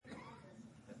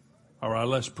All right,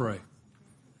 let's pray.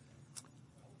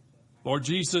 Lord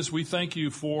Jesus, we thank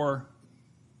you for,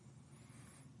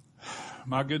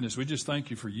 my goodness, we just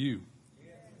thank you for you.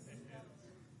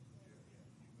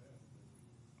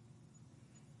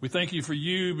 We thank you for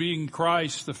you being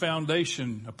Christ, the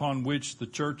foundation upon which the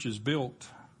church is built,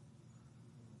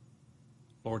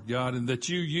 Lord God, and that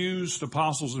you used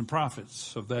apostles and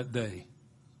prophets of that day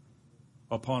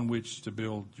upon which to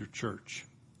build your church.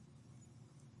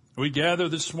 We gather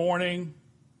this morning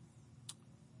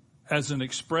as an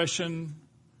expression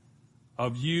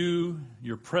of you,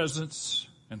 your presence,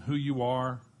 and who you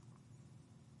are,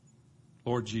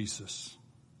 Lord Jesus.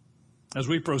 As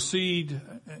we proceed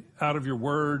out of your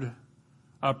word,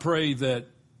 I pray that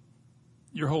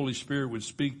your Holy Spirit would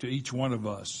speak to each one of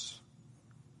us,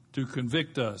 to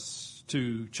convict us,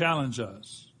 to challenge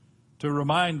us, to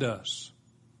remind us,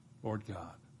 Lord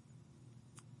God.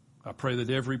 I pray that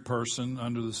every person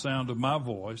under the sound of my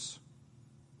voice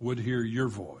would hear your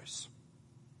voice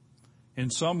in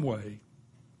some way,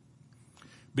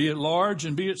 be it large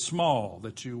and be it small,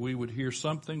 that we would hear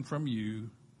something from you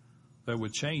that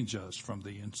would change us from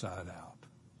the inside out.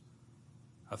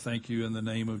 I thank you in the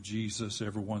name of Jesus.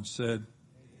 Everyone said,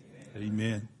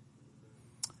 Amen.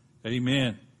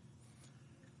 Amen.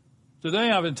 Today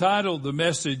I've entitled the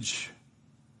message,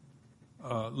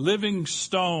 Living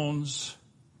Stones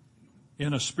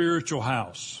in a Spiritual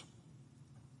House.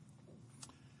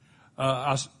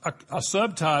 I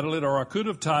subtitled it, or I could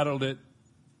have titled it,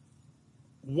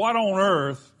 What on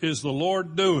Earth is the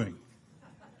Lord Doing?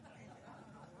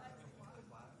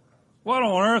 What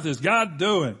on earth is God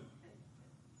doing?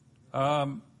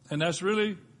 And that's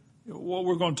really what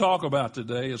we're going to talk about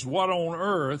today, is what on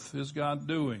earth is God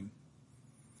doing?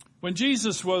 When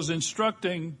Jesus was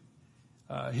instructing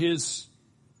his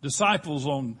disciples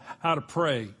on how to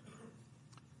pray,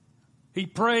 he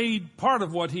prayed, part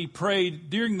of what he prayed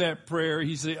during that prayer,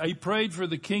 he prayed for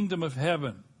the kingdom of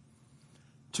heaven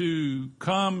to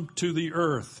come to the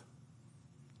earth.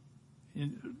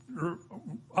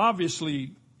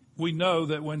 Obviously, we know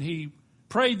that when he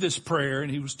prayed this prayer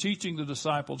and he was teaching the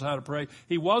disciples how to pray,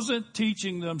 he wasn't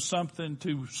teaching them something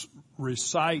to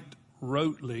recite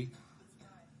rotely.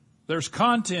 There's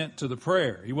content to the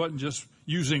prayer. He wasn't just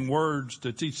using words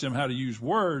to teach them how to use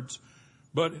words,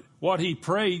 but what he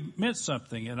prayed meant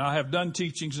something. And I have done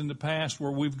teachings in the past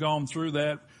where we've gone through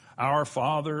that, Our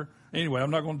Father. Anyway,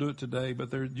 I'm not going to do it today,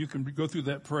 but you can go through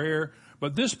that prayer.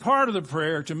 But this part of the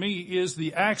prayer, to me, is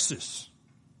the axis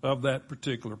of that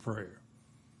particular prayer.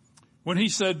 When he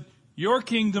said, your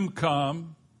kingdom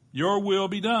come, your will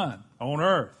be done on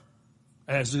earth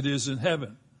as it is in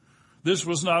heaven. This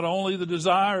was not only the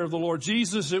desire of the Lord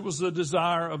Jesus, it was the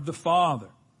desire of the Father.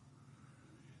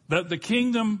 That the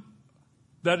kingdom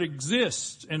that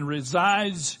exists and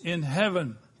resides in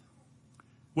heaven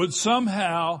would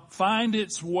somehow find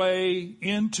its way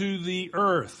into the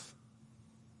earth.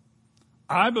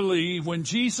 I believe when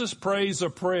Jesus prays a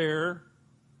prayer,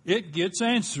 it gets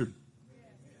answered.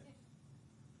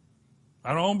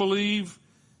 I don't believe,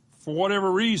 for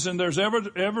whatever reason, there's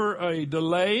ever a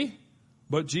delay,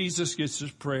 but Jesus gets his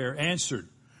prayer answered.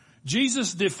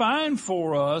 Jesus defined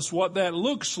for us what that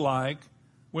looks like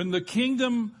when the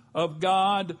kingdom of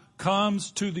God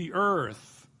comes to the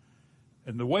earth.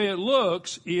 And the way it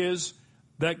looks is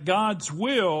that God's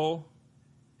will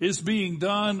is being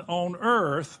done on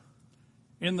earth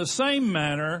in the same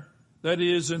manner that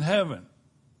is in heaven.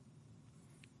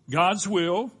 God's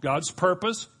will, God's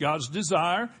purpose, God's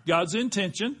desire, God's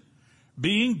intention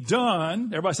being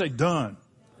done. Everybody say done.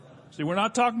 See, we're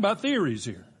not talking about theories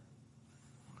here.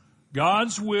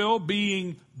 God's will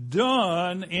being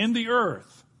done in the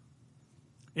earth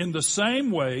in the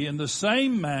same way, in the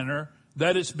same manner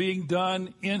that it's being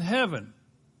done in heaven.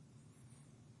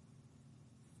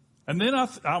 And then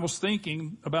I was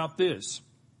thinking about this.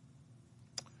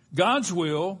 God's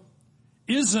will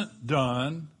isn't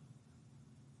done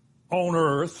on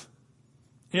earth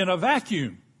in a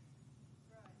vacuum.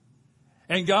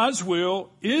 And God's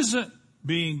will isn't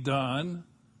being done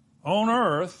on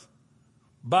earth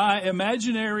by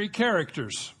imaginary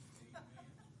characters.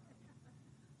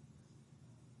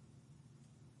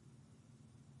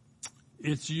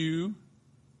 It's you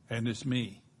and it's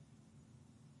me.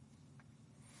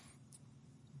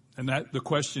 And the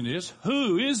question is,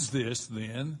 who is this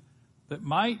then that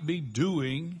might be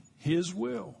doing his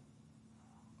will?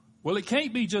 Well, it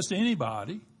can't be just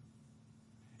anybody.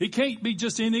 It can't be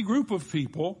just any group of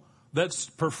people that's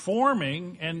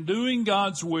performing and doing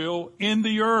God's will in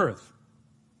the earth.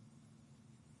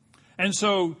 And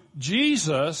so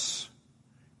Jesus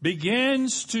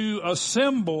begins to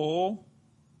assemble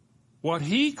what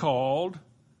he called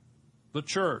the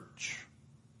church.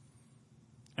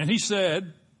 And he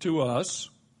said to us,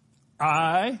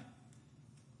 I,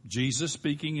 Jesus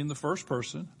speaking in the first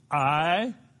person,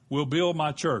 I will build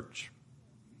my church.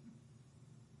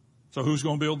 So who's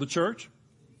going to build the church?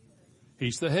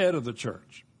 He's the head of the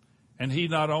church. And he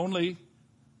not only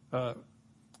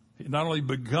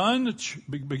began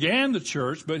the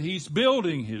church, but he's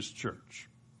building his church.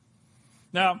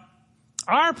 Now,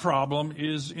 our problem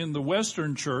is in the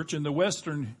Western church, in the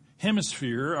Western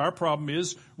hemisphere, our problem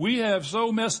is we have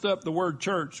so messed up the word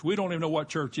church, we don't even know what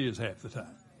church is half the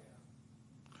time.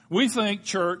 We think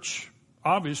church,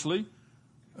 obviously,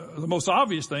 the most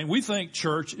obvious thing, we think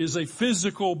church is a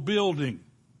physical building.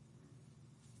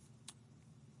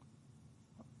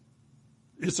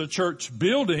 It's a church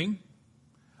building.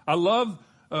 I love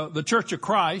the Church of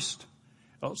Christ.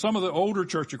 Some of the older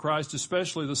Church of Christ,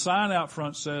 especially, the sign out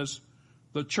front says,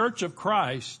 the Church of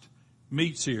Christ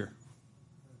meets here.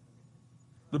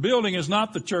 The building is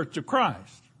not the Church of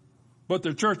Christ, but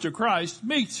the Church of Christ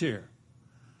meets here.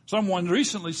 Someone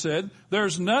recently said,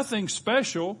 there's nothing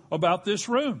special about this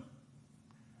room.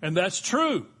 And that's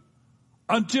true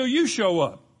until you show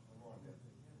up.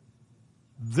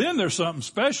 Then there's something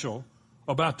special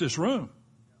about this room.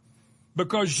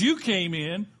 Because you came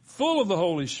in full of the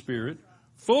Holy Spirit,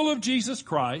 full of Jesus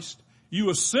Christ. You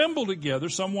assemble together.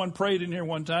 Someone prayed in here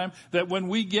one time that when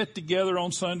we get together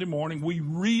on Sunday morning, we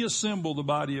reassemble the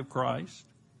body of Christ.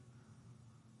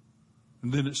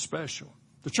 And then it's special.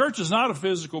 The church is not a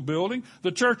physical building.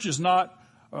 The church is not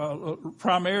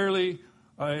primarily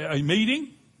a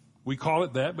meeting. We call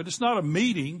it that, but it's not a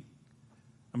meeting.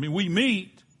 I mean, we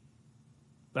meet.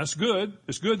 That's good.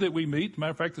 It's good that we meet. As a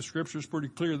matter of fact, the scripture is pretty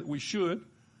clear that we should.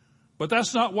 But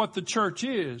that's not what the church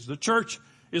is. The church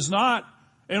is not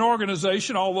an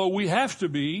organization, although we have to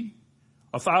be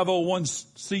a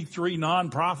 501c3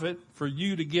 nonprofit for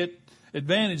you to get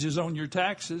advantages on your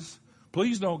taxes.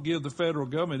 Please don't give the federal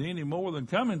government any more than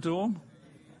coming to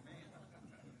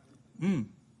them.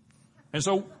 And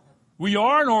so we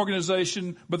are an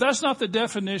organization, but that's not the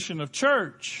definition of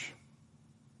church.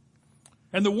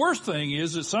 And the worst thing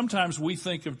is that sometimes we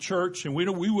think of church, and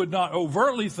we would not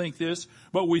overtly think this,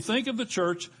 but we think of the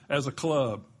church as a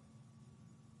club.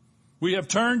 We have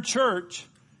turned church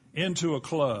into a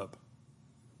club.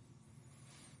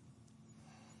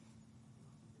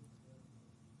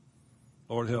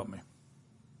 Lord help me.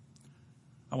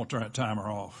 I'm going to turn that timer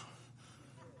off.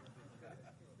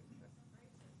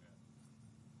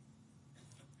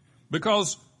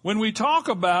 Because when we talk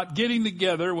about getting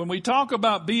together, when we talk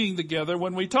about being together,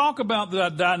 when we talk about the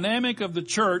dynamic of the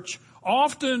church,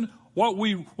 often what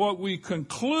we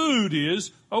conclude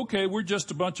is, okay, we're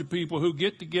just a bunch of people who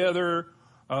get together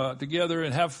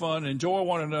and have fun, and enjoy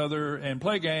one another, and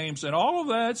play games, and all of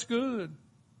that's good.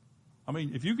 I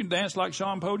mean, if you can dance like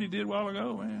Sean Pody did a while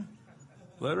ago, man,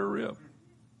 let her rip.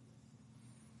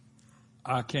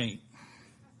 I can't.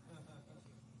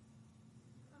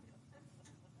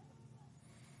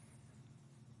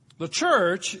 The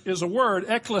church is a word,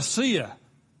 ecclesia,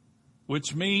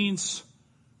 which means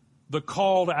the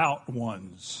called out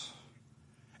ones.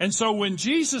 And so when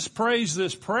Jesus prays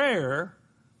this prayer,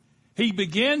 he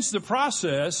begins the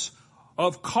process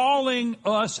of calling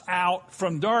us out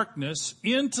from darkness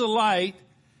into light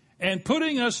and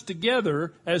putting us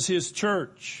together as his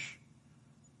church.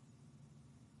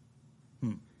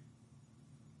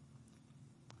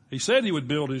 He said he would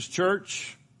build his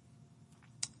church,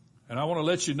 and I want to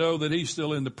let you know that he's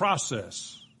still in the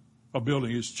process of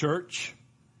building his church.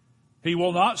 He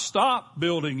will not stop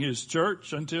building his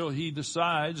church until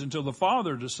the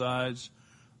Father decides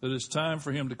that it's time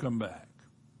for him to come back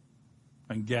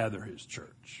and gather his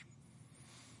church.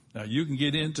 Now, you can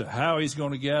get into how he's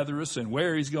going to gather us and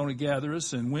where he's going to gather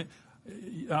us, and when.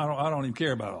 I don't even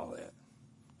care about all that.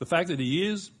 The fact that he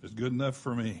is good enough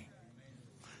for me.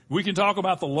 We can talk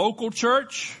about the local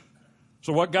church.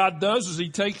 So what God does is he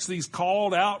takes these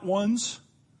called out ones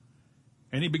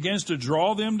and he begins to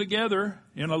draw them together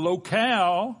in a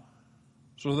locale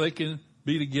so they can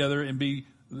be together and be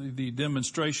the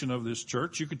demonstration of this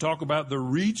church. You can talk about the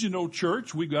regional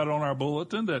church. We've got on our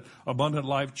bulletin that Abundant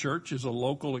Life Church is a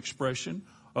local expression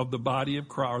of the body of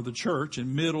Christ, or the church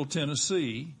in Middle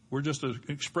Tennessee. We're just an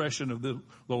expression of the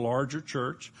larger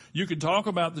church. You can talk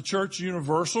about the church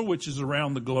universal, which is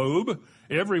around the globe.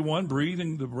 Everyone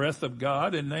breathing the breath of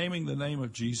God and naming the name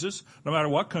of Jesus, no matter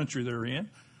what country they're in.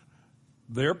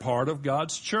 They're part of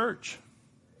God's church.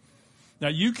 Now,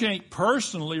 you can't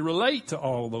personally relate to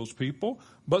all of those people,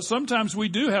 but sometimes we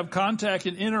do have contact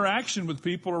and interaction with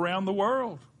people around the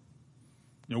world.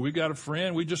 You know, we've got a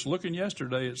friend, we just looking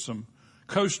yesterday at some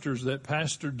coasters that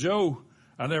Pastor Joe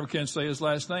I never can say his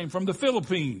last name, from the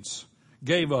Philippines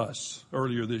gave us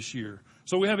earlier this year.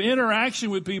 So we have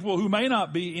interaction with people who may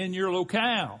not be in your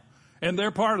locale, and they're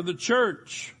part of the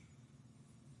church.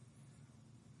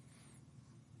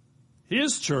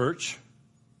 His church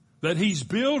that he's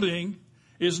building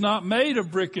is not made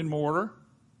of brick and mortar.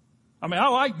 I mean, I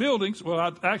like buildings. Well,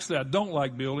 I don't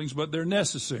like buildings, but they're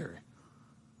necessary.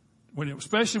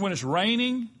 Especially when it's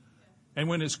raining and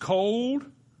when it's cold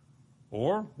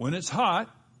or when it's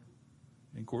hot.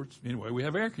 And of course, anyway, we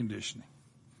have air conditioning.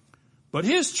 But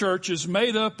his church is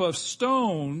made up of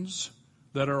stones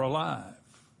that are alive.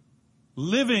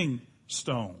 Living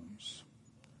stones.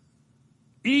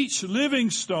 Each living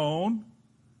stone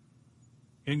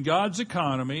in God's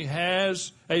economy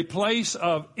has a place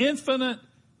of infinite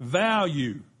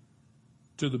value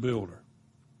to the builder.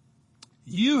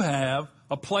 You have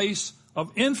a place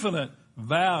of infinite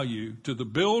value to the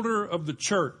builder of the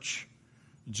church,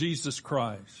 Jesus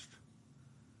Christ,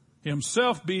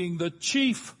 himself being the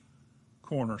chief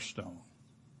cornerstone.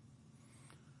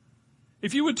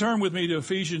 If you would turn with me to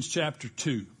Ephesians chapter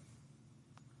 2.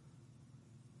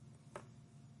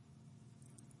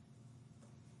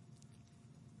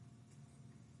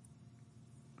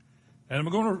 And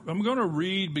I'm going to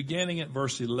read beginning at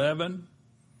verse 11.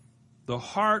 The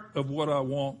heart of what I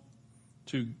want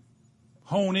to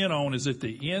hone in on is at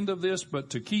the end of this, but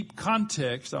to keep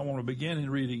context, I want to begin in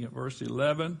reading at verse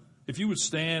 11. If you would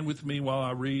stand with me while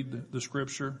I read the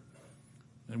scripture.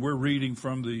 And I'm reading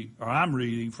from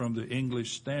the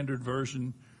English Standard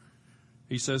Version.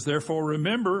 He says, "Therefore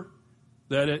remember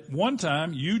that at one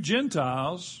time you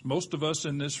Gentiles, most of us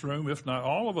in this room, if not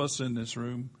all of us in this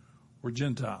room, were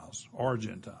Gentiles, are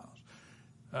Gentiles.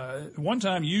 One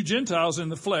time you Gentiles in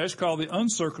the flesh, called the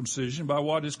uncircumcision by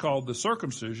what is called the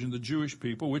circumcision, the Jewish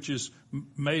people, which is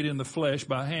made in the flesh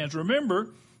by hands.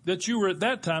 Remember that you were at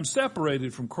that time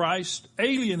separated from Christ,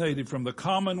 alienated from the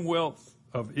commonwealth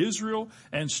of Israel,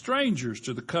 and strangers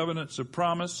to the covenants of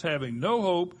promise, having no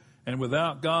hope and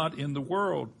without God in the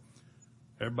world."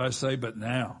 Everybody say, "But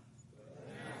now."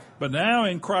 But now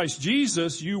in Christ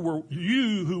Jesus, you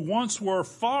who once were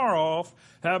far off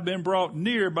have been brought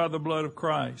near by the blood of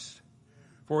Christ.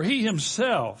 For he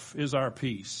himself is our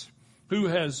peace, who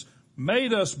has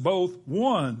made us both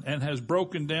one and has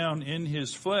broken down in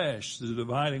his flesh the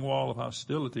dividing wall of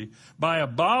hostility by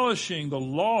abolishing the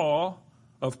law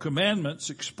of commandments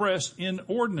expressed in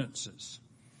ordinances,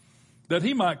 that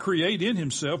he might create in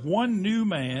himself one new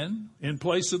man in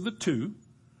place of the two,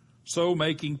 so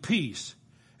making peace.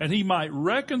 And he might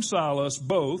reconcile us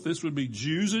both, this would be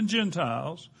Jews and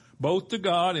Gentiles, both to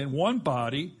God in one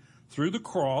body through the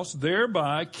cross,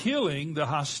 thereby killing the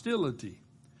hostility.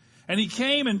 And he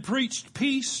came and preached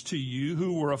peace to you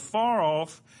who were afar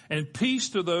off, and peace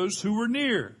to those who were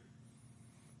near.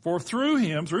 For through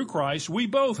him, through Christ, we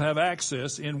both have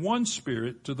access in one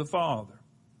Spirit to the Father.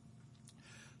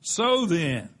 So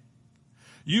then,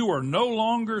 you are no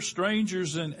longer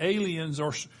strangers and aliens,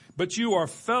 but you are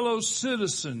fellow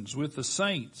citizens with the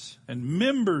saints and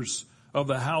members of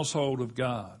the household of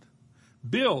God,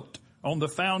 built on the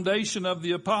foundation of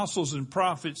the apostles and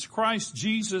prophets, Christ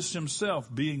Jesus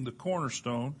himself being the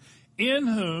cornerstone, in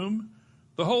whom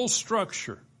the whole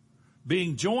structure,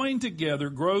 being joined together,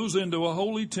 grows into a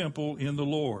holy temple in the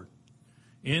Lord.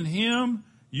 In him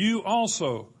you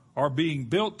also are being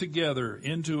built together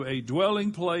into a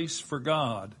dwelling place for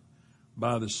God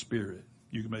by the Spirit.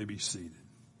 You may be seated.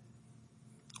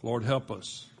 Lord, help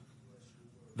us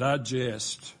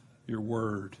digest your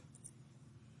word.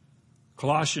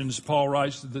 Colossians, Paul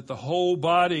writes that the whole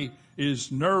body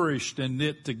is nourished and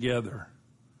knit together.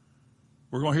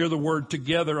 We're going to hear the word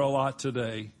together a lot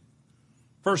today.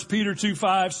 1 Peter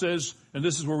 2:5 says, and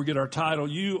this is where we get our title,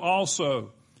 you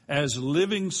also, as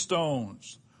living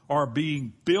stones, are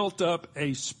being built up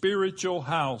a spiritual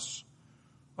house,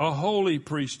 a holy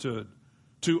priesthood,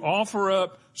 to offer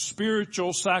up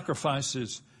spiritual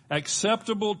sacrifices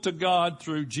acceptable to God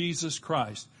through Jesus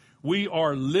Christ. We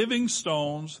are living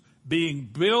stones being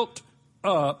built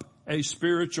up a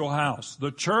spiritual house.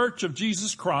 The church of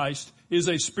Jesus Christ is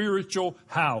a spiritual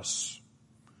house.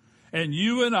 And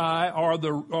you and I are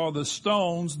the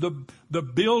stones, the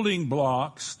building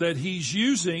blocks that he's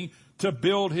using to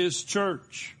build his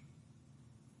church.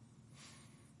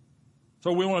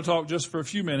 So we want to talk just for a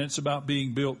few minutes about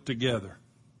being built together.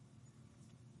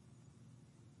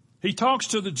 He talks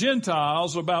to the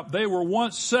Gentiles about they were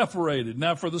once separated.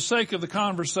 Now, for the sake of the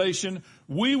conversation,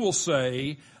 we will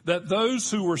say that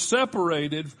those who were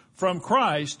separated from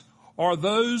Christ are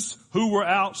those who were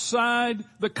outside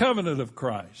the covenant of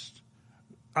Christ,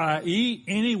 i.e.,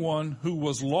 anyone who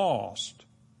was lost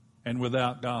and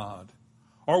without God.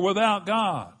 are without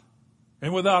God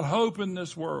and without hope in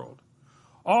this world.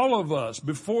 All of us,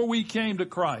 before we came to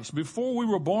Christ, before we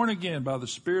were born again by the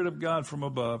Spirit of God from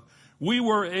above, we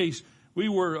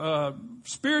were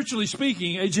spiritually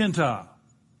speaking, a Gentile,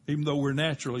 even though we're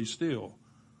naturally still.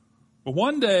 But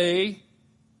one day,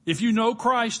 if you know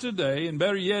Christ today, and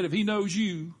better yet, if He knows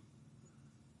you,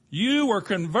 you were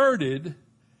converted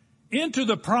into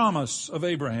the promise of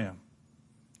Abraham,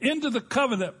 into the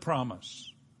covenant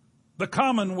promise, the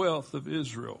commonwealth of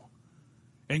Israel.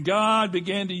 And God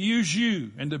began to use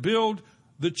you and to build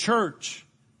the church,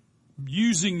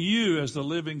 using you as the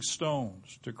living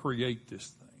stones to create this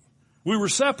thing. We were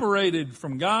separated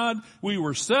from God. We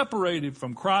were separated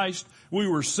from Christ. We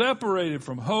were separated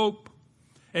from hope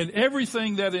and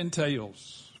everything that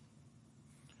entails.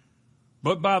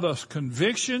 But by the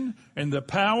conviction and the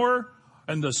power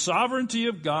and the sovereignty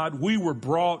of God, we were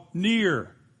brought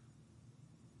near.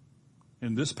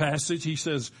 In this passage, he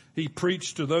says he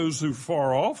preached to those who were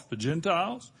far off, the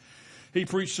Gentiles. He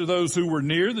preached to those who were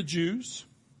near, the Jews.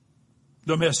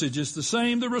 The message is the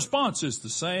same. The response is the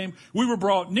same. We were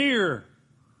brought near.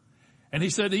 And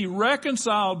he said he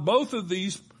reconciled both of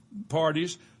these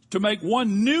parties to make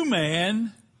one new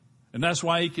man. And that's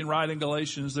why he can write in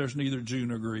Galatians, there's neither Jew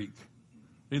nor Greek,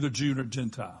 neither Jew nor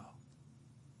Gentile.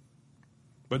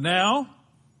 But now,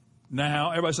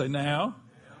 everybody say now,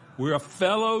 we are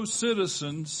fellow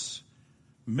citizens,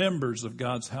 members of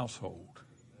God's household,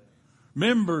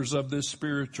 members of this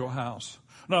spiritual house.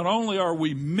 Not only are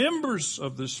we members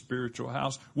of this spiritual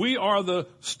house, we are the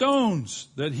stones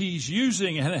that He's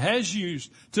using and has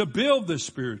used to build this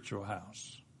spiritual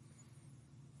house.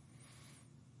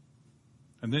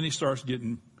 And then he starts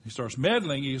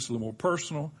meddling. He gets a little more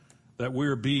personal, that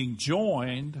we're being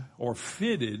joined or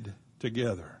fitted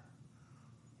together.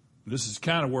 This is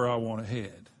kind of where I want to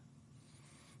head.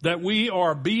 That we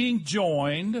are being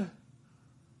joined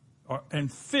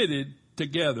and fitted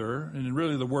together, and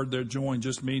really the word there, joined,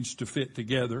 just means to fit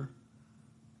together.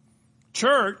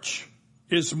 Church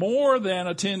is more than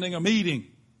attending a meeting.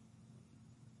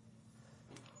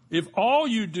 If all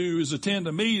you do is attend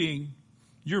a meeting,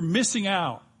 you're missing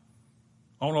out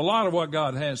on a lot of what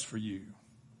God has for you.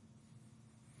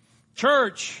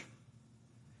 Church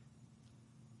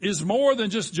is more than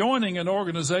just joining an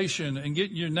organization and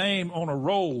getting your name on a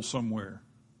roll somewhere.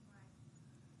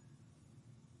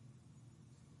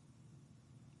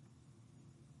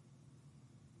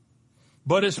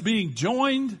 But it's being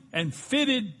joined and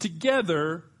fitted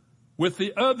together with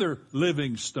the other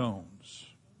living stones.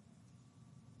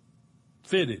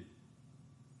 Fitted.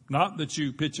 Not that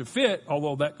you pitch a fit,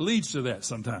 although that leads to that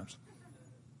sometimes.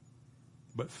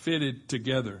 But fitted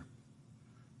together.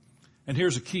 And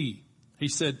here's a key. He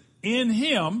said, in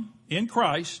Him, in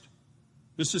Christ,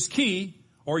 this is key,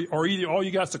 or either all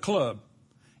you got's a club.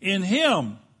 In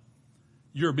Him,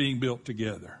 you're being built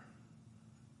together.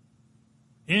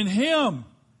 In Him,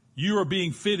 you are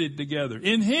being fitted together.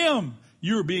 In Him,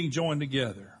 you are being joined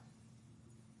together.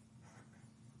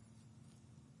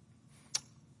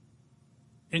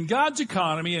 In God's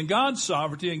economy, in God's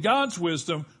sovereignty, in God's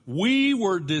wisdom, we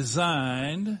were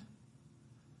designed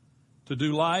to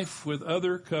do life with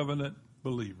other covenant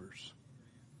believers.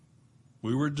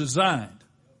 We were designed.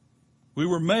 We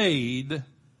were made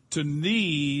to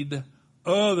need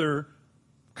other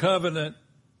covenant,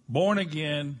 born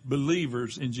again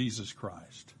believers in Jesus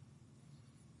Christ.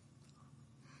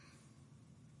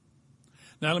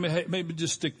 Now let me maybe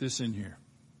just stick this in here.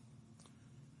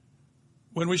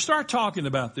 When we start talking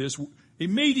about this,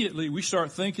 immediately we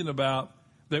start thinking about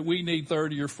that we need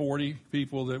 30 or 40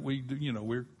 people that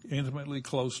we're intimately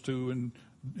close to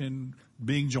and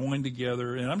being joined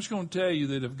together. And I'm just going to tell you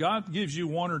that if God gives you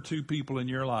one or two people in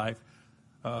your life,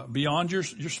 beyond your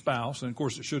spouse, and of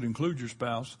course it should include your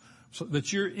spouse, so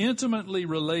that you're intimately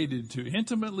related to,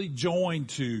 intimately joined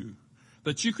to,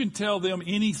 that you can tell them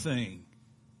anything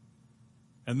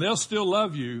and they'll still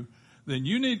love you, then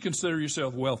you need to consider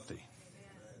yourself wealthy.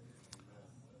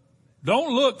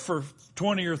 Don't look for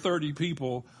 20 or 30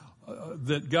 people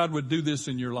that God would do this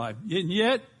in your life. And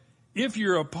yet, if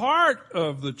you're a part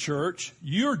of the church,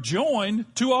 you're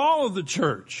joined to all of the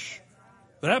church.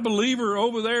 That believer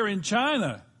over there in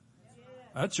China,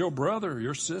 that's your brother,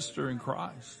 your sister in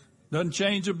Christ. Doesn't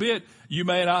change a bit. You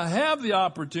may not have the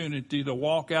opportunity to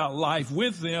walk out life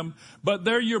with them, but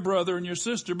they're your brother and your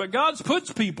sister. But God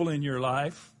puts people in your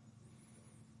life.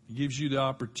 He gives you the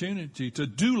opportunity to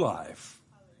do life.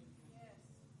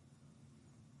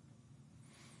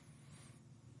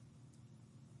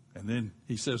 And then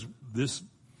he says this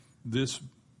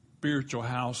spiritual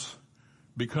house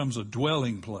becomes a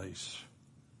dwelling place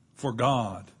for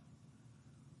God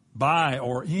by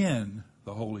or in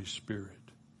the Holy Spirit.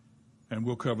 And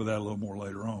we'll cover that a little more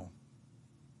later on.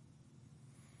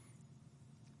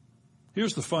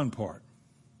 Here's the fun part.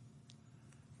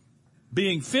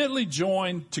 Being fitly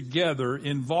joined together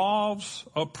involves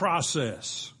a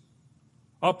process.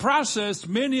 A process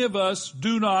many of us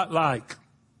do not like.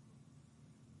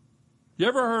 You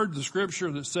ever heard the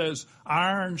scripture that says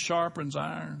iron sharpens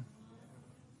iron?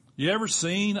 You ever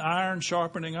seen iron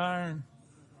sharpening iron?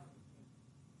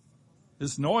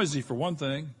 It's noisy for one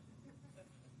thing.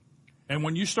 And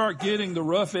when you start getting the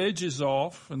rough edges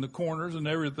off and the corners and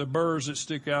the burrs that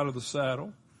stick out of the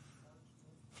saddle,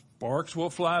 sparks will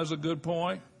fly is a good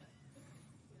point.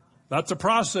 That's a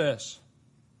process.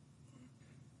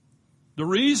 The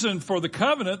reason for the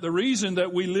covenant, the reason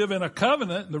that we live in a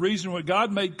covenant, the reason why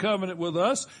God made covenant with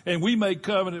us and we made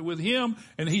covenant with Him,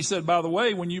 and He said, by the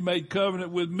way, when you made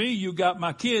covenant with me, you got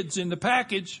my kids in the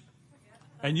package.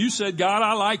 And you said, God,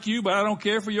 I like you, but I don't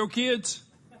care for your kids.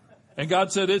 And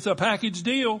God said, it's a package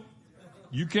deal.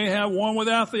 You can't have one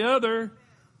without the other.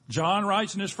 John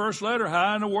writes in his first letter,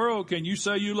 how in the world can you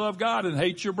say you love God and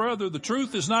hate your brother? The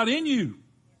truth is not in you.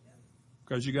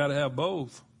 Because you got to have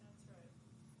both.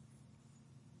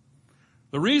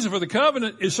 The reason for the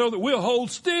covenant is so that we'll hold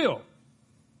still.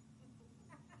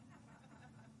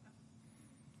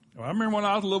 I remember when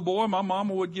I was a little boy, my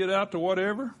mama would get out to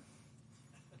whatever.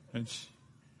 And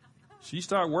she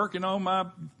started working on my,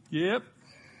 yep.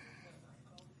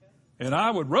 And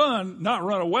I would run, not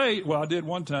run away. Well, I did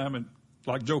one time, and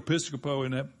like Joe Piscopo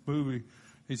in that movie,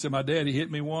 he said, my daddy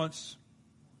hit me once.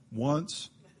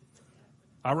 Once.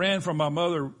 I ran from my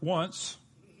mother once.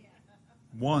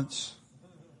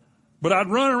 But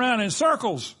I'd run around in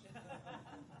circles.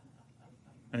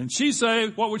 And she'd say,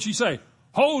 what would she say?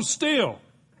 Hold still.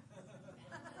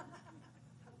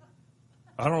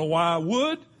 I don't know why I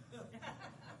would.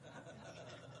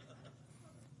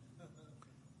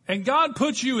 And God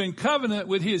puts you in covenant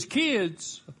with His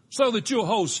kids so that you'll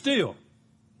hold still.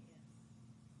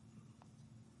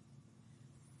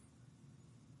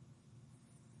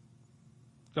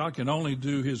 God can only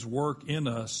do His work in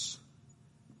us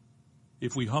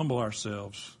if we humble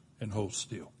ourselves and hold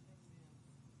still.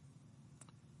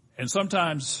 And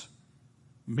sometimes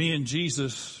me and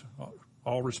Jesus,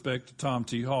 all respect to Tom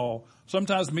T. Hall,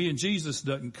 sometimes me and Jesus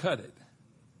doesn't cut it.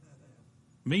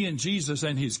 Me and Jesus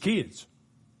and His kids.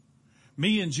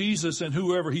 Me and Jesus and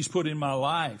whoever He's put in my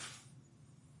life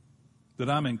that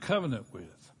I'm in covenant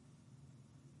with.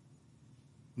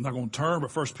 I'm not going to turn,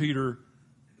 but 1 Peter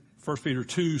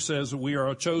 2 says that we are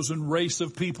a chosen race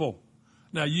of people.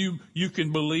 Now you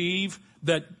can believe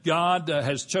that God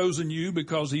has chosen you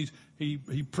because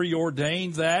He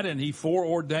preordained that and He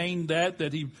foreordained that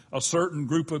a certain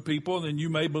group of people, and then you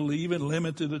may believe in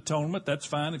limited atonement. That's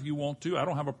fine if you want to. I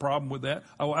don't have a problem with that.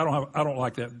 I don't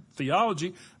like that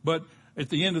theology, but at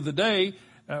the end of the day,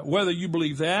 whether you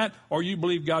believe that or you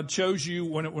believe God chose you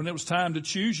when it was time to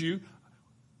choose you,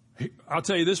 I'll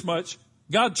tell you this much,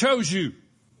 God chose you.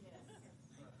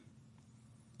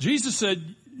 Jesus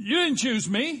said, you didn't choose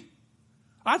me.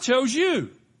 I chose you.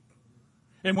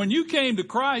 And when you came to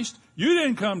Christ, you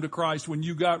didn't come to Christ when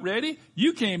you got ready.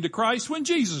 You came to Christ when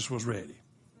Jesus was ready.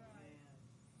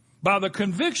 By the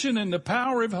conviction and the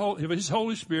power of His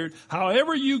Holy Spirit,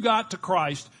 however you got to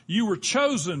Christ, you were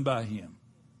chosen by Him.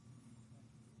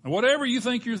 And whatever you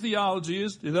think your theology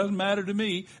is, it doesn't matter to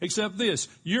me, except this.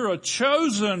 You're a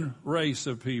chosen race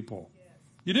of people.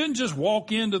 You didn't just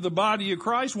walk into the body of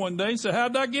Christ one day and say, how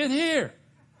did I get here?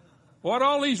 What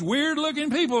all these weird looking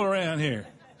people around here?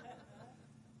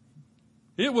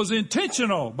 It was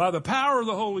intentional by the power of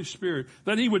the Holy Spirit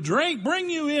that He would bring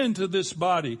you into this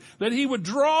body, that He would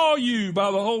draw you by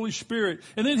the Holy Spirit,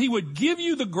 and then He would give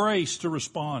you the grace to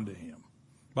respond to Him.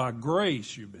 By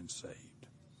grace you've been saved.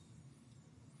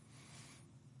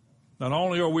 Not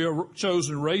only are we a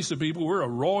chosen race of people, we're a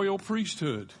royal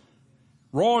priesthood.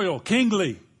 Royal,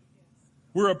 kingly.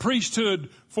 We're a priesthood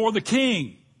for the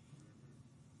King.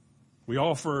 We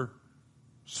offer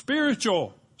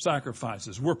spiritual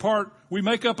sacrifices. We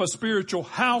make up a spiritual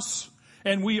house,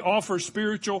 and we offer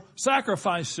spiritual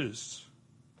sacrifices.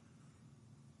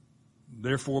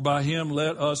 Therefore, by Him,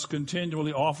 let us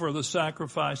continually offer the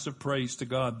sacrifice of praise to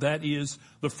God. That is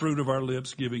the fruit of our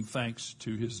lips, giving thanks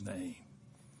to His name.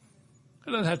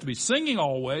 It doesn't have to be singing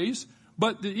always,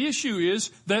 but the issue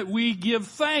is that we give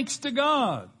thanks to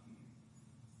God.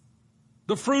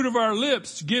 The fruit of our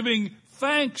lips, giving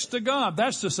thanks to God.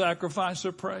 That's the sacrifice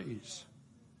of praise.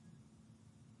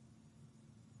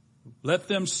 Let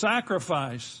them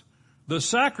sacrifice the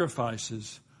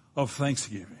sacrifices of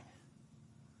thanksgiving.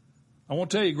 I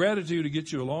want to tell you, gratitude will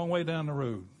get you a long way down the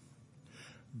road.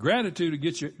 Gratitude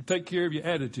will take care of your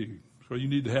attitude. So you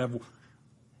need to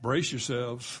brace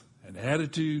yourselves, an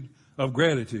attitude of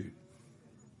gratitude.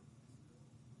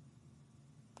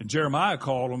 And Jeremiah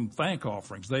called them thank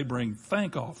offerings. They bring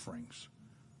thank offerings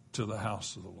to the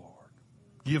house of the Lord.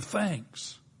 Give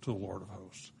thanks to the Lord of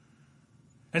hosts.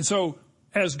 And so,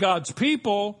 as God's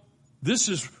people, this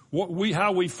is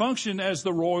how we function as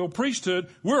the royal priesthood.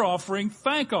 We're offering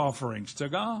thank offerings to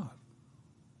God.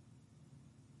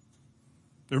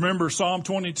 Remember Psalm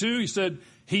 22? He said,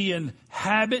 He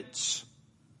inhabits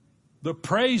the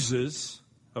praises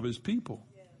of His people.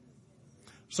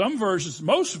 Some versions,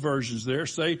 most versions there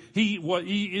say He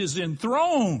is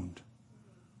enthroned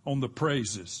on the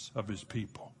praises of His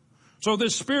people. So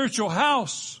this spiritual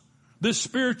house, this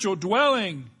spiritual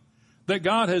dwelling that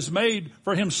God has made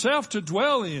for Himself to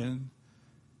dwell in,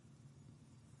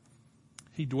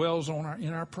 He dwells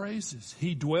in our praises.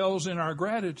 He dwells in our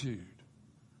gratitude.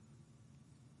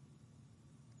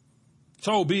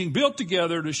 So being built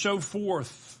together to show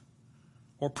forth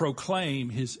or proclaim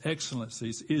His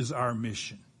excellencies is our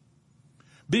mission.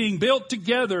 Being built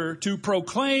together to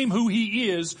proclaim who He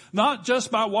is, not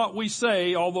just by what we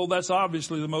say, although that's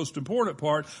obviously the most important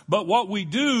part, but what we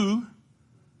do.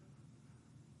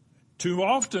 Too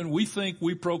often we think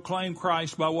we proclaim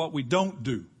Christ by what we don't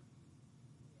do.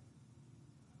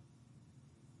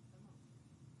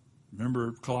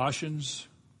 Remember Colossians?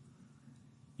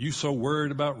 You so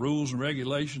worried about rules and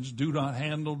regulations, do not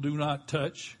handle, do not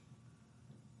touch.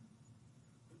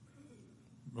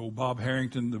 Old Bob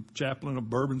Harrington, the chaplain of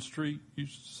Bourbon Street,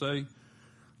 used to say,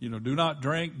 do not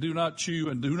drink, do not chew,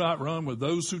 and do not run with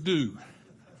those who do.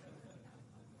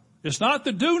 It's not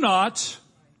the do nots.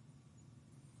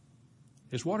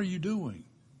 It's what are you doing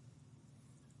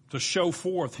to show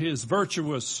forth His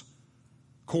virtuous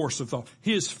course of thought,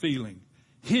 His feeling,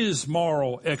 His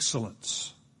moral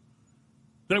excellence.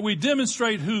 That we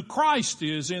demonstrate who Christ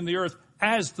is in the earth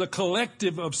as the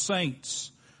collective of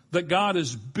saints that God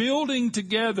is building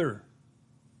together.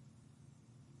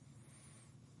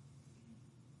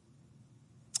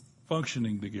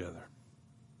 Functioning together.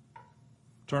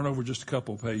 Turn over just a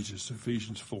couple of pages to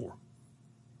Ephesians 4.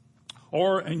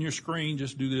 Or in your screen,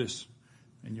 just do this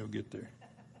and you'll get there.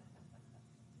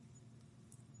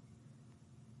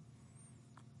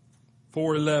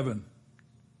 4:11.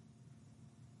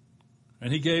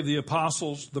 And He gave the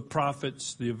apostles, the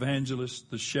prophets, the evangelists,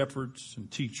 the shepherds and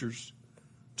teachers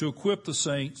to equip the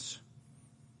saints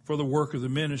for the work of the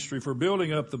ministry, for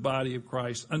building up the body of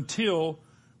Christ until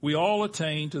we all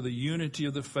attain to the unity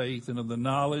of the faith and of the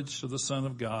knowledge of the Son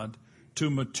of God, to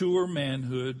mature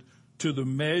manhood, to the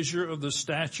measure of the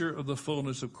stature of the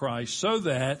fullness of Christ, so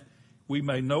that we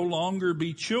may no longer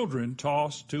be children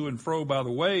tossed to and fro by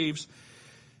the waves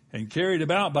and carried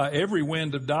about by every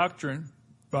wind of doctrine,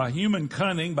 by human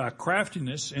cunning, by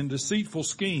craftiness and deceitful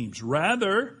schemes.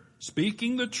 Rather,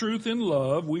 speaking the truth in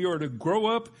love, we are to grow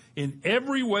up in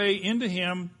every way into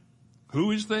Him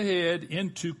who is the head,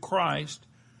 into Christ,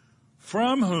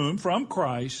 from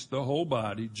Christ, the whole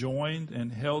body, joined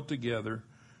and held together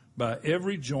by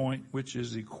every joint which it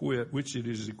is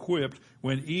equipped,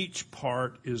 when each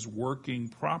part is working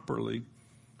properly,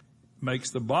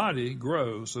 makes the body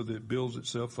grow so that it builds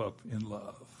itself up in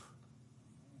love.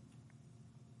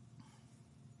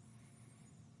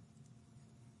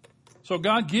 So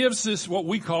God gives this what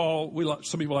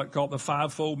some people like to call it the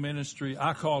fivefold ministry.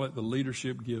 I call it the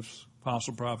leadership gifts,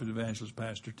 apostle, prophet, evangelist,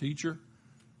 pastor, teacher,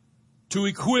 to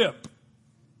equip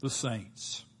the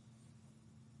saints.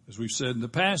 As we've said in the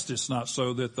past, it's not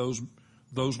so that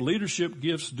those leadership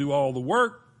gifts do all the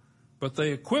work, but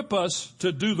they equip us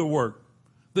to do the work.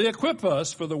 They equip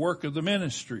us for the work of the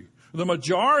ministry. The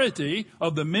majority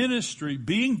of the ministry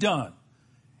being done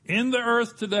in the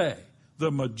earth today,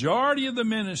 the majority of the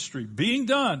ministry being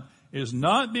done is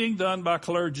not being done by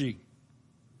clergy,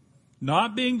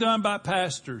 not being done by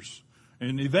pastors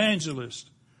and evangelists.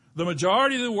 The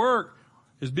majority of the work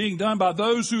is being done by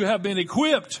those who have been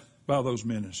equipped by those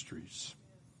ministries.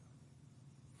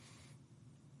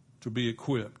 To be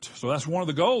equipped. So that's one of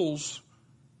the goals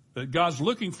that God's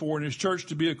looking for in His church,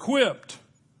 to be equipped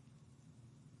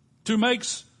to make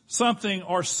something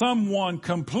or someone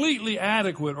completely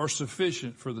adequate or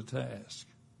sufficient for the task.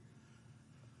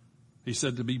 He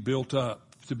said to be built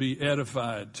up, to be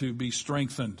edified, to be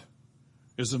strengthened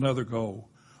is another goal.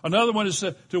 Another one is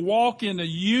to walk in the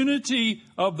unity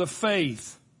of the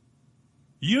faith.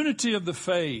 Unity of the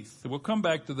faith. We'll come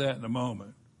back to that in a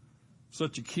moment.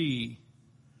 Such a key.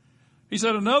 He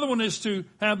said another one is to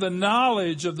have the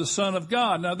knowledge of the Son of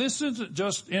God. Now, this isn't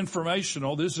just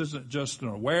informational. This isn't just an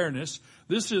awareness.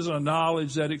 This is a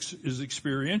knowledge that is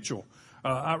experiential.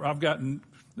 I've gotten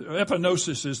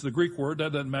Epignosis is the Greek word,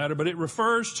 that doesn't matter, but it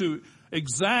refers to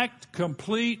exact,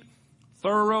 complete,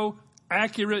 thorough,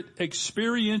 accurate,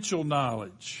 experiential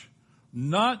knowledge,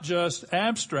 not just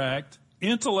abstract,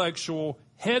 intellectual,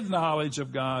 head knowledge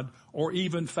of God or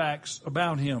even facts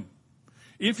about Him.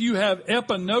 If you have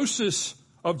epignosis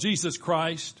of Jesus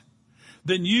Christ,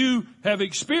 then you have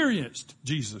experienced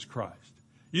Jesus Christ.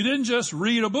 You didn't just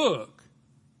read a book.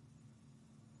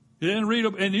 You didn't read,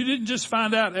 and you didn't just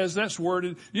find out, as that's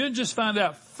worded, you didn't just find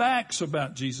out facts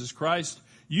about Jesus Christ.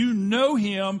 You know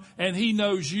Him and He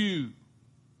knows you.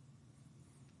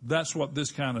 That's what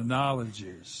this kind of knowledge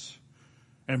is.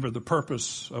 And for the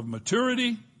purpose of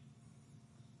maturity,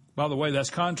 by the way, that's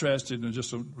contrasted in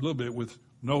just a little bit with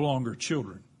no longer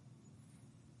children.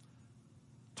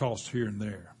 Tossed here and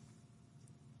there.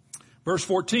 Verse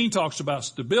 14 talks about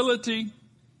stability.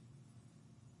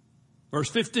 Verse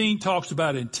 15 talks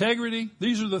about integrity.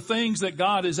 These are the things that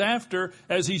God is after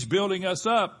as He's building us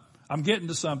up. I'm getting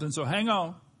to something, so hang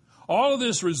on. All of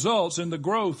this results in the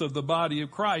growth of the body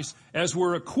of Christ as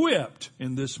we're equipped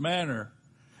in this manner.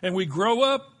 And we grow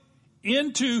up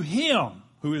into Him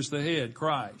who is the head,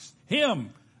 Christ.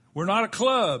 Him. We're not a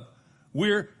club.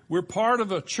 We're part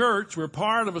of a church. We're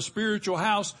part of a spiritual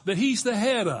house that He's the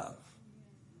head of.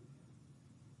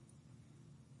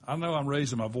 I know I'm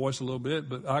raising my voice a little bit,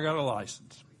 but I got a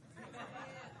license.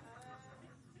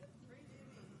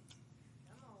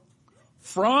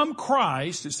 From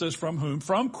Christ, it says from whom?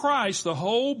 From Christ, the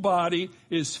whole body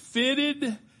is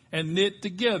fitted and knit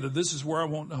together. This is where I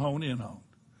want to hone in on.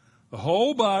 The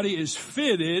whole body is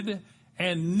fitted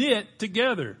and knit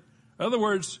together. In other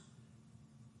words,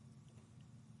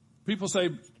 people say,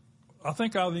 I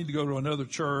think I'll need to go to another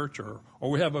church, or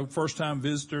we have a first time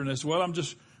visitor and they say, well, I'm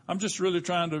just really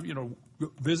trying to,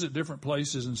 visit different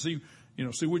places and see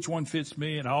which one fits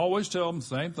me. And I always tell them the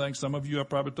same thing. Some of you, I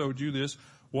probably told you this.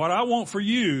 What I want for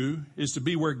you is to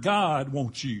be where God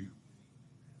wants you.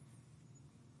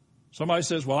 Somebody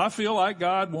says, well, I feel like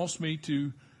God wants me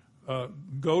to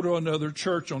go to another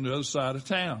church on the other side of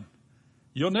town.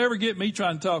 You'll never get me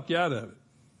trying to talk you out of it.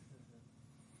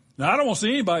 Now, I don't want to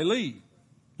see anybody leave.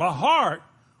 My heart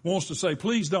wants to say,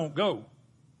 please don't go.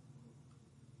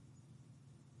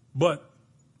 But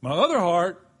my other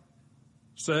heart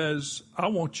says, I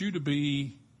want you to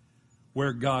be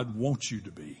where God wants you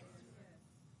to be.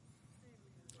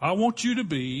 I want you to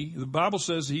be, the Bible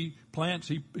says He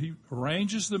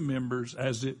arranges the members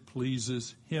as it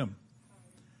pleases Him.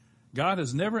 God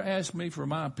has never asked me for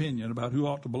my opinion about who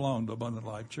ought to belong to Abundant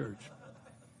Life Church.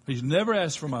 He's never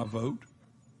asked for my vote.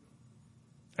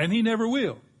 And He never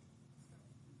will.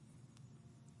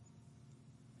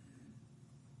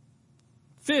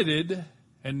 Fitted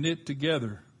and knit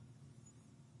together.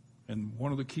 And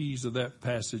one of the keys of that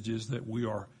passage is that we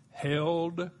are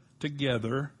held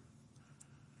together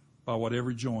by what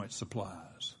every joint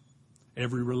supplies,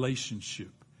 every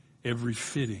relationship, every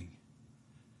fitting.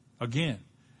 Again,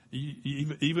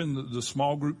 even the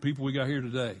small group people we got here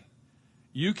today,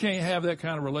 you can't have that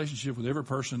kind of relationship with every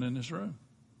person in this room.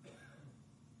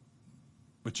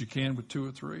 But you can with two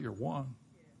or three or one.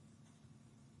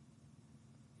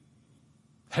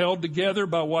 Held together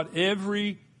by what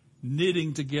every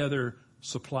knitting together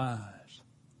supplies.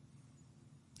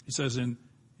 He says in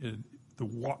the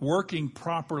working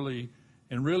properly,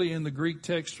 and really in the Greek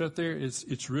text right there,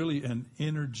 it's really an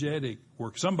energetic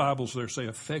work. Some Bibles there say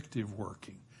effective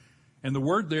working. And the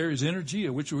word there is energia,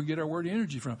 which we get our word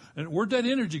energy from. And where'd that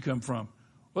energy come from?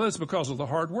 Well, it's because of the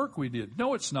hard work we did.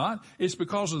 No, it's not. It's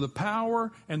because of the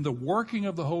power and the working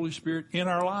of the Holy Spirit in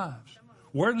our lives.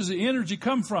 Where does the energy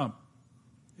come from?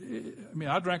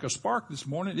 I drank a Spark this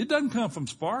morning. It doesn't come from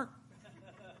Spark.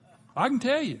 I can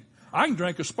tell you. I can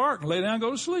drink a Spark and lay down and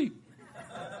go to sleep.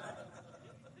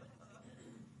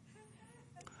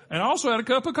 And I also had a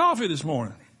cup of coffee this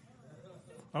morning.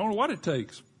 I don't know what it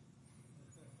takes.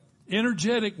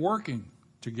 Energetic working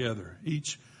together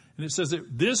each. And it says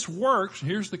that this works,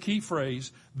 here's the key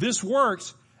phrase, this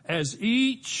works as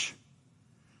each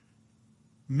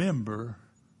member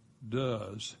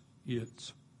does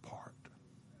its part.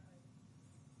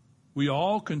 We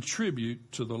all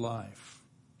contribute to the life.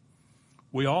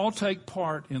 We all take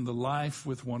part in the life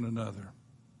with one another.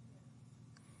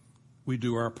 We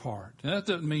do our part. And that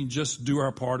doesn't mean just do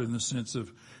our part in the sense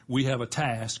of we have a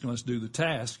task and let's do the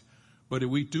task, but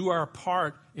we do our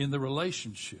part in the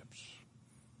relationships.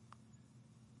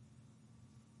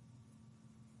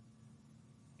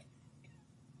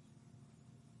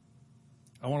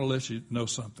 I want to let you know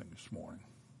something this morning.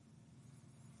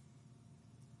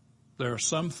 There are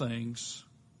some things,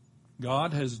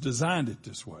 God has designed it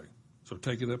this way, so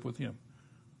take it up with Him.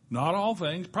 not all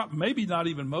things, maybe not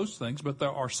even most things, but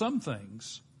there are some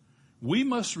things we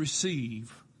must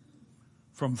receive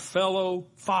from fellow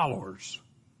followers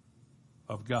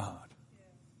of God.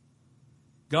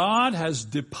 God has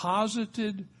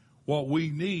deposited what we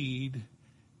need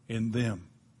in them.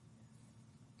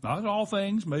 Not all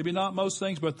things, maybe not most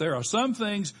things, but there are some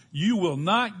things you will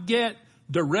not get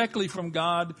directly from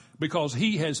God because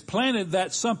He has planted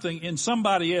that something in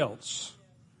somebody else,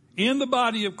 in the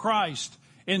body of Christ,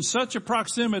 in such a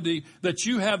proximity that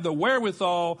you have the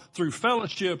wherewithal through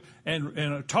fellowship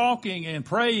and talking and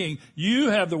praying. You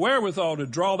have the wherewithal to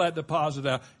draw that deposit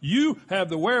out. You have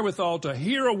the wherewithal to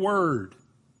hear a word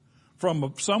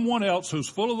from someone else who's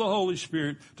full of the Holy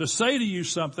Spirit to say to you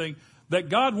something that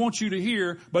God wants you to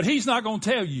hear, but He's not going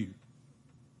to tell you.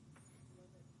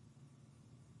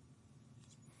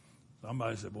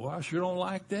 Somebody said, boy, I sure don't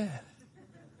like that.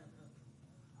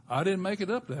 I didn't make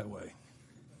it up that way.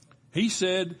 He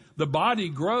said the body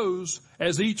grows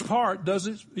as each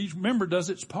member does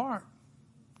its part.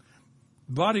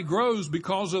 The body grows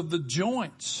because of the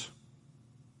joints.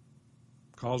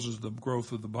 Causes the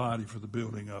growth of the body for the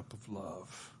building up of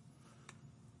love.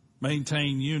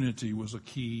 Maintain unity was a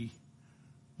key.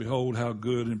 Behold how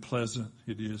good and pleasant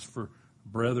it is for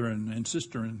brethren and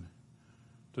sisterin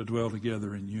to dwell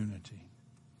together in unity.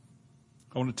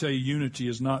 I want to tell you, unity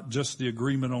is not just the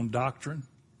agreement on doctrine.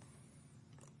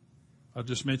 I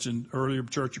just mentioned earlier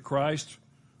Church of Christ.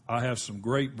 I have some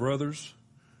great brothers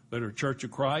that are Church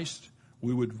of Christ.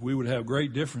 We would have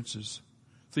great differences,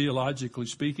 theologically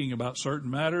speaking, about certain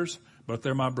matters, but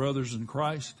they're my brothers in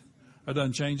Christ. That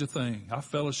doesn't change a thing. I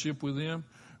fellowship with them.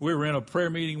 We were in a prayer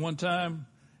meeting one time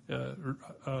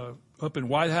up in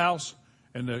White House,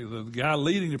 and the guy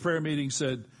leading the prayer meeting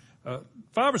said,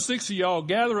 5 or 6 of y'all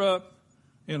gather up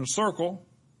in a circle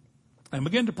and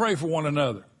begin to pray for one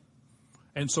another.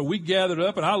 And so we gathered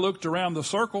up, and I looked around the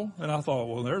circle, and I thought,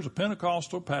 well, there's a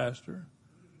Pentecostal pastor.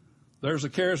 There's a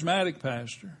charismatic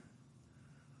pastor.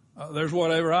 There's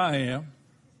whatever I am.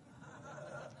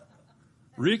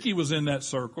 Ricky was in that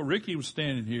circle. Ricky was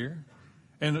standing here.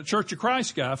 And the Church of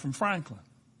Christ guy from Franklin.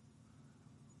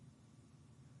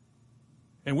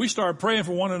 And we started praying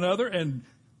for one another, and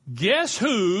guess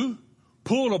who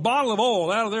pulled a bottle of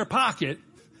oil out of their pocket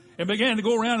and began to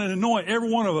go around and anoint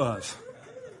every one of us?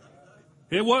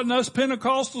 It wasn't us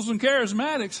Pentecostals and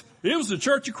charismatics. It was the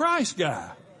Church of Christ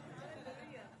guy.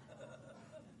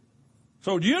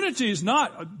 So unity is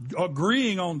not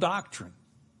agreeing on doctrine.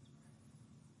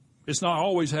 It's not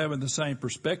always having the same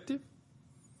perspective.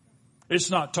 It's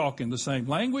not talking the same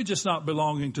language. It's not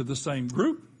belonging to the same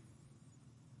group.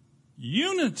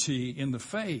 Unity in the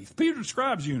faith. Peter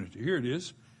describes unity. Here it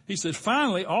is. He says,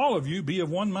 finally, all of you be of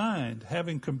one mind,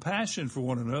 having compassion for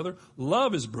one another,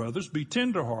 love as brothers, be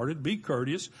tenderhearted, be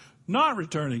courteous, not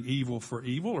returning evil for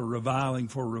evil or reviling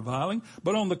for reviling,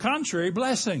 but on the contrary,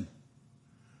 blessing,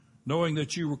 knowing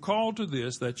that you were called to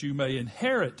this, that you may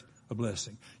inherit a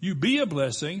blessing. You be a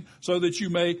blessing so that you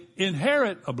may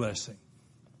inherit a blessing.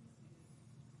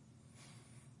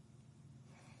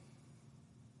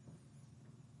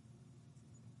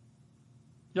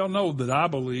 Y'all know that I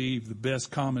believe the best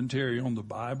commentary on the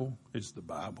Bible is the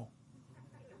Bible.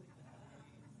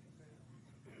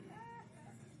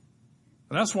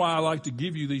 And that's why I like to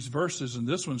give you these verses. And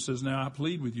this one says, now I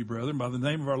plead with you, brethren, by the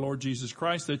name of our Lord Jesus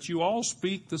Christ, that you all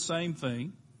speak the same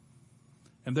thing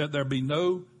and that there be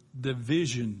no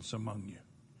divisions among you.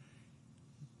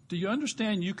 Do you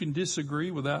understand you can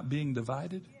disagree without being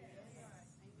divided?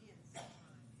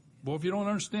 Well, if you don't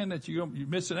understand that, you're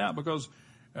missing out, because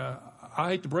I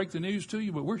hate to break the news to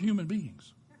you, but we're human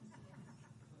beings.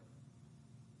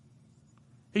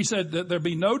 He said that there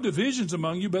be no divisions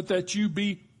among you, but that you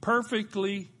be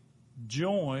perfectly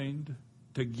joined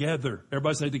together.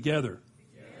 Everybody say together.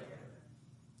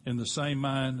 In the same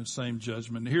mind and same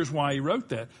judgment. And here's why he wrote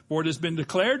that. For it has been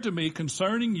declared to me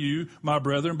concerning you, my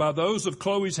brethren, by those of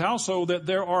Chloe's household, that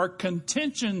there are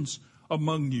contentions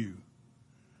among you.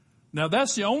 Now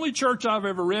that's the only church I've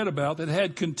ever read about that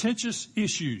had contentious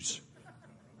issues.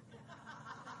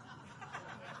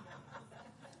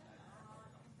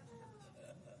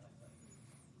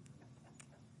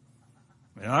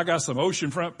 And I got some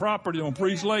oceanfront property on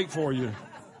Priest Lake for you.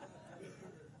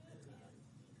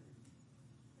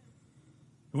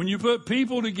 When you put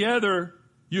people together,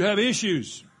 you have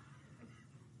issues.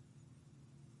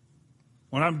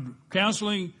 When I'm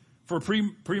counseling for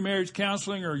pre-marriage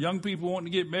counseling or young people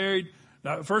wanting to get married,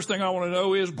 now, the first thing I want to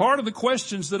know is, part of the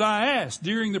questions that I ask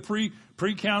during the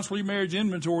pre-counseling marriage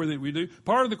inventory that we do,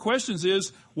 part of the questions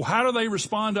is, well, how do they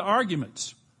respond to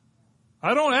arguments?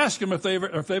 I don't ask them if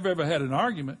they've ever had an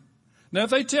argument. Now, if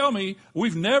they tell me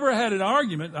we've never had an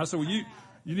argument, I say, well, you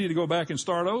need to go back and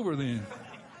start over then.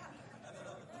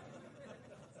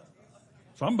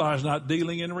 Somebody's not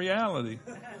dealing in reality.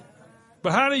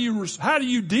 But how do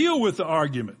you deal with the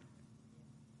argument?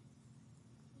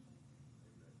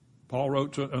 Paul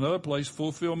wrote to another place,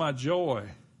 fulfill my joy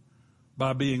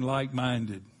by being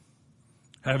like-minded,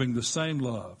 having the same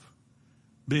love,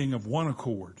 being of one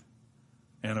accord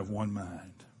and of one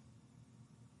mind.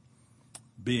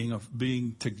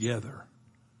 Being together.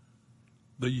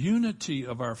 The unity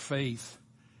of our faith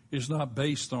is not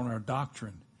based on our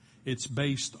doctrine. It's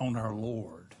based on our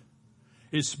Lord.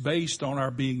 It's based on our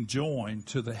being joined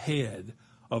to the head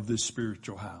of this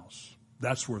spiritual house.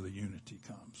 That's where the unity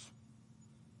comes.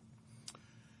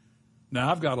 Now,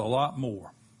 I've got a lot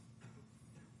more.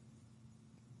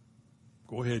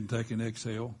 Go ahead and take an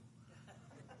exhale,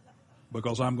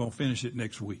 because I'm going to finish it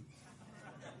next week.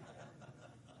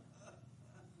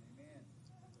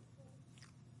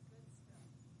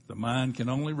 The mind can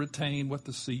only retain what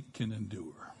the seat can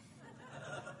endure.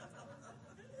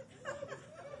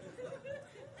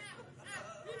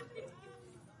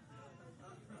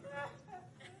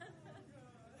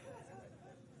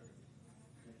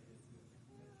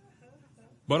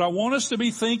 But I want us to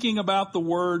be thinking about the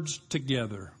words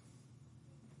together.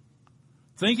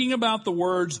 Thinking about the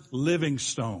words living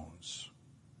stones.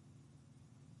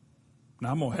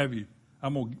 Now I'm going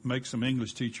to make some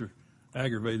English teacher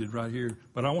aggravated right here,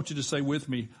 but I want you to say with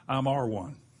me, I'm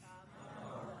R1.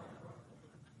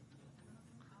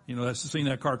 You know, that's seen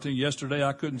that cartoon. Yesterday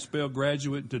I couldn't spell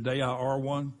graduate, and today I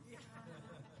R1.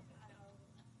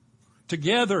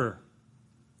 Together,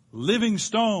 living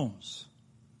stones,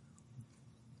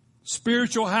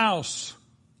 spiritual house,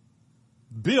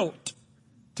 built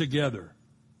together.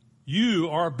 You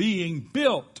are being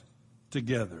built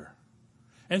together.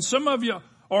 And some of you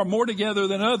are more together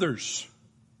than others.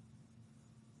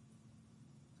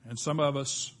 And some of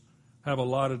us have a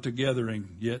lot of togethering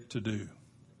yet to do.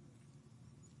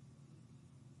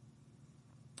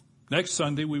 Next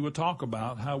Sunday, we will talk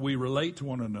about how we relate to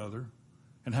one another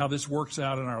and how this works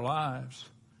out in our lives.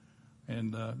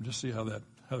 And just see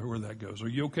where that goes. Are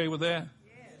you okay with that?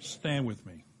 Yes. Stand with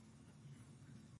me.